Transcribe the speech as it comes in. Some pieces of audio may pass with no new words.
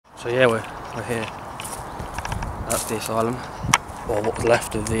So yeah, we're here. That's the asylum, or what's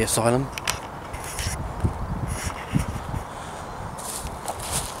left of the asylum.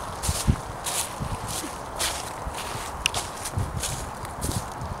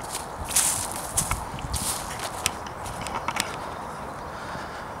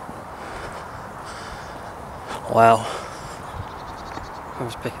 Wow, I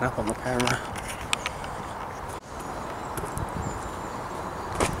was picking up on the camera.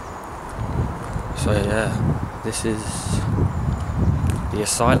 So yeah, this is the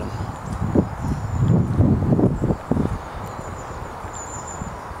asylum.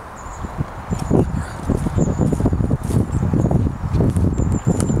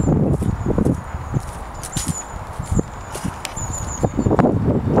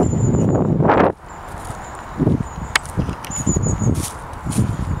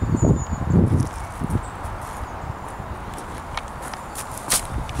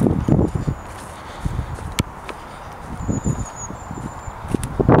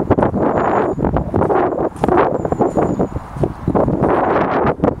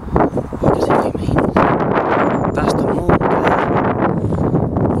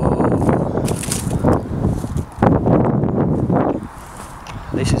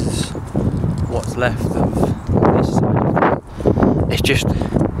 This is what's left of this side of it. It's just,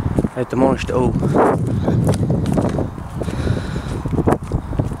 they've demolished it all.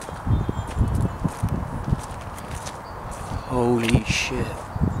 Holy shit.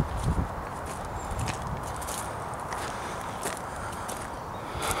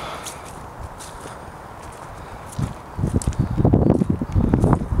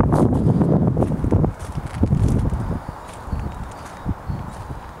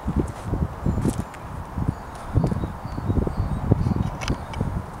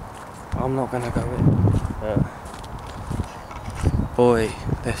 I'm not gonna go in, but boy,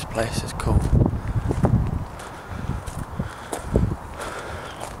 this place is cool.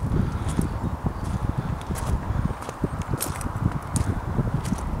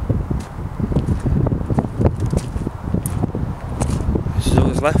 This is all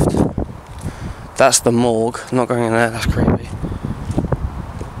that's left. That's the morgue. I'm not going in there, that's creepy.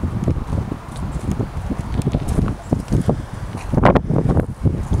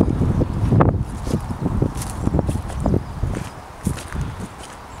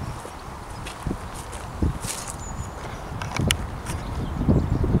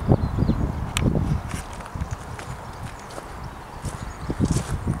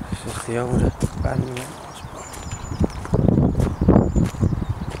 This is the old abandoned hospital.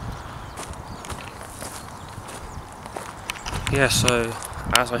 Yeah, so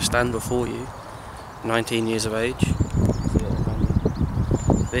as I stand before you, 19 years of age,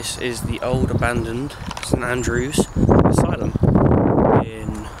 this is the old abandoned St Andrew's Asylum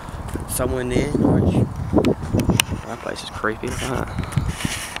in somewhere near Norwich. That place is creepy, look at that.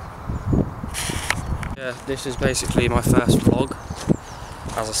 Yeah, this is basically my first vlog.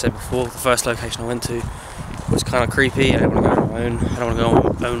 As I said before, the first location I went to was kind of creepy. I didn't want to go on my own. I don't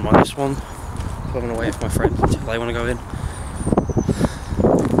want to go on this one. So I'm going to wait for my friends until they want to go in.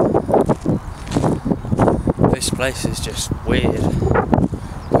 This place is just weird.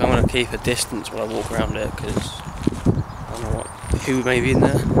 I'm going to keep a distance when I walk around it because I don't know who may be in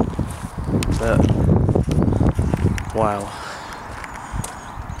there. But wow.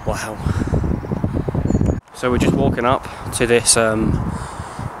 So we're just walking up to this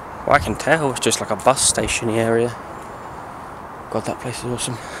I can tell it's just like a bus station area. God, that place is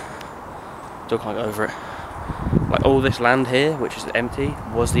awesome. Still can't go over it. Like all this land here, which is empty,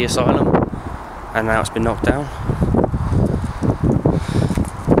 was the asylum, and now it's been knocked down.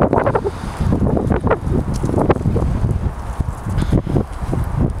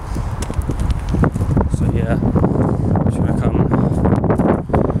 So yeah, just gonna come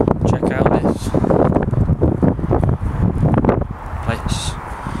check out this place.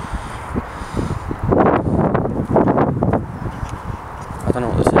 I don't know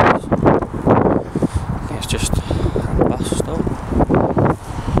what this is. I think it's just a bus stop.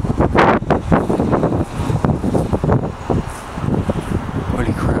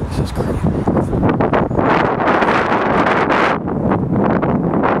 Holy crap, this is crazy.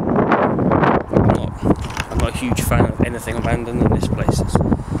 I'm not a huge fan of anything abandoned, and this place is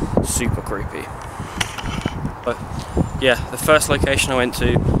super creepy. But yeah, the first location I went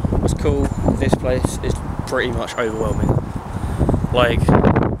to was cool. This place is pretty much overwhelming. Like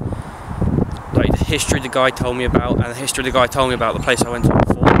the history the guy told me about, and the history the guy told me about the place I went to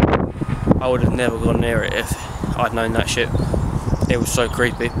before, I would have never gone near it if I'd known that shit. It was so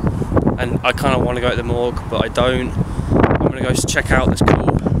creepy, and I kind of want to go to the morgue, but I don't. I'm gonna go check out this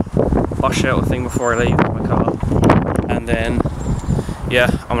cool bus shelter thing before I leave in my car, and then yeah,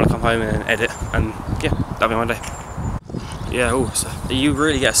 I'm gonna come home and edit, and yeah, that'll be my day. Yeah, so you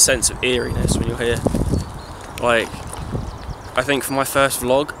really get a sense of eeriness when you're here. Like, I think for my first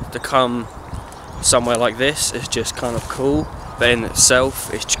vlog to come somewhere like this is just kind of cool, but in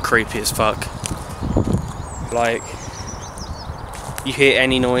itself it's just creepy as fuck. Like, you hear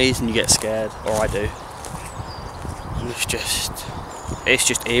any noise and you get scared, or I do. And it's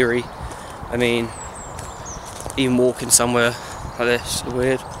just eerie. I mean, even walking somewhere like this is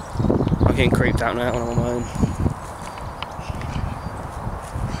weird. I'm getting creeped out now when I'm on my own.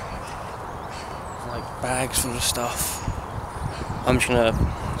 Like bags full of stuff. I'm just gonna,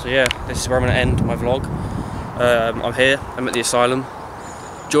 so yeah, this is where I'm gonna end my vlog. I'm here, I'm at the asylum.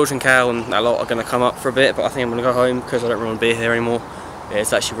 George and Cal and that lot are gonna come up for a bit, but I think I'm gonna go home because I don't really want to be here anymore. Yeah,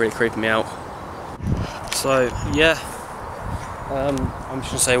 it's actually really creeping me out. So yeah, I'm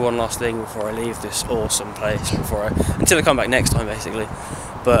just gonna say one last thing before I leave this awesome place, until I come back next time basically.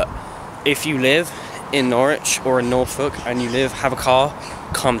 But if you live in Norwich or in Norfolk and you have a car,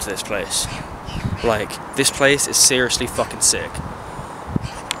 come to this place. Like, this place is seriously fucking sick.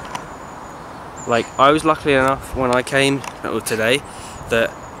 Like, I was lucky enough when I came today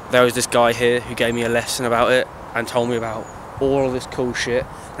that there was this guy here who gave me a lesson about it and told me about all of this cool shit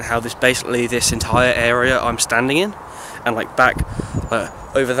and how this entire area I'm standing in, and like back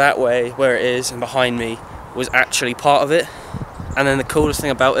over that way where it is and behind me was actually part of it. And then the coolest thing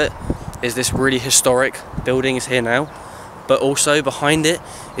about it is this really historic building is here now, but also behind it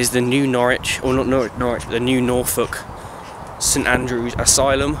is the new Norwich, or not Norwich, but the new Norfolk St Andrew's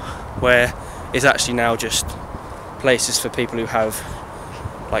Asylum, where it's actually now just places for people who have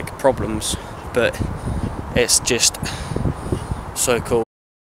like problems, but it's just so cool.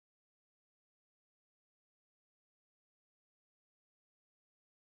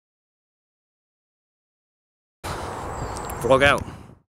 Vlog out.